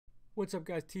What's up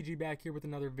guys, TG back here with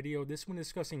another video. This one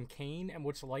discussing Kane and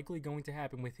what's likely going to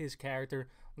happen with his character.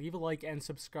 Leave a like and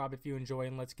subscribe if you enjoy,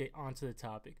 and let's get on to the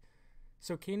topic.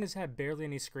 So Kane has had barely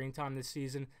any screen time this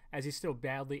season as he's still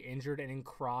badly injured and in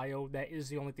cryo. That is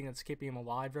the only thing that's keeping him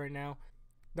alive right now.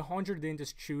 The 100 didn't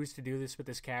just choose to do this with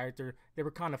this character. They were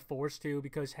kind of forced to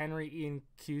because Henry Ian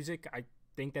Cusick, I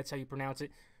think that's how you pronounce it,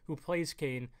 who plays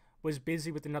Kane, was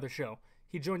busy with another show.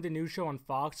 He joined a new show on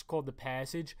Fox called The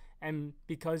Passage, and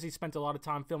because he spent a lot of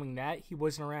time filming that, he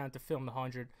wasn't around to film The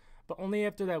 100. But only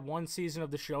after that one season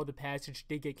of the show, The Passage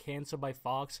did get canceled by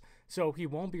Fox, so he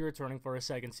won't be returning for a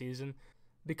second season.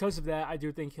 Because of that, I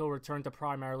do think he'll return to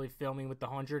primarily filming with The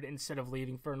 100 instead of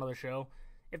leaving for another show.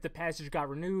 If The Passage got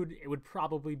renewed, it would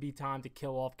probably be time to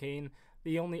kill off Kane.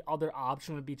 The only other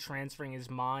option would be transferring his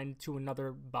mind to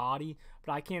another body,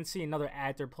 but I can't see another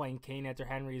actor playing Kane after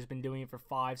Henry has been doing it for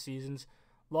 5 seasons.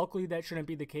 Luckily, that shouldn't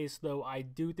be the case, though. I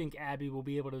do think Abby will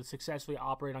be able to successfully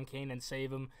operate on Kane and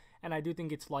save him, and I do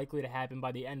think it's likely to happen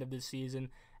by the end of this season,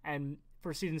 and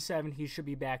for Season 7, he should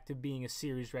be back to being a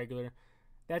series regular.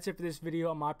 That's it for this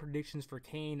video on my predictions for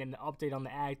Kane and the update on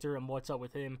the actor and what's up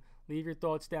with him. Leave your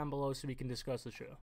thoughts down below so we can discuss the show.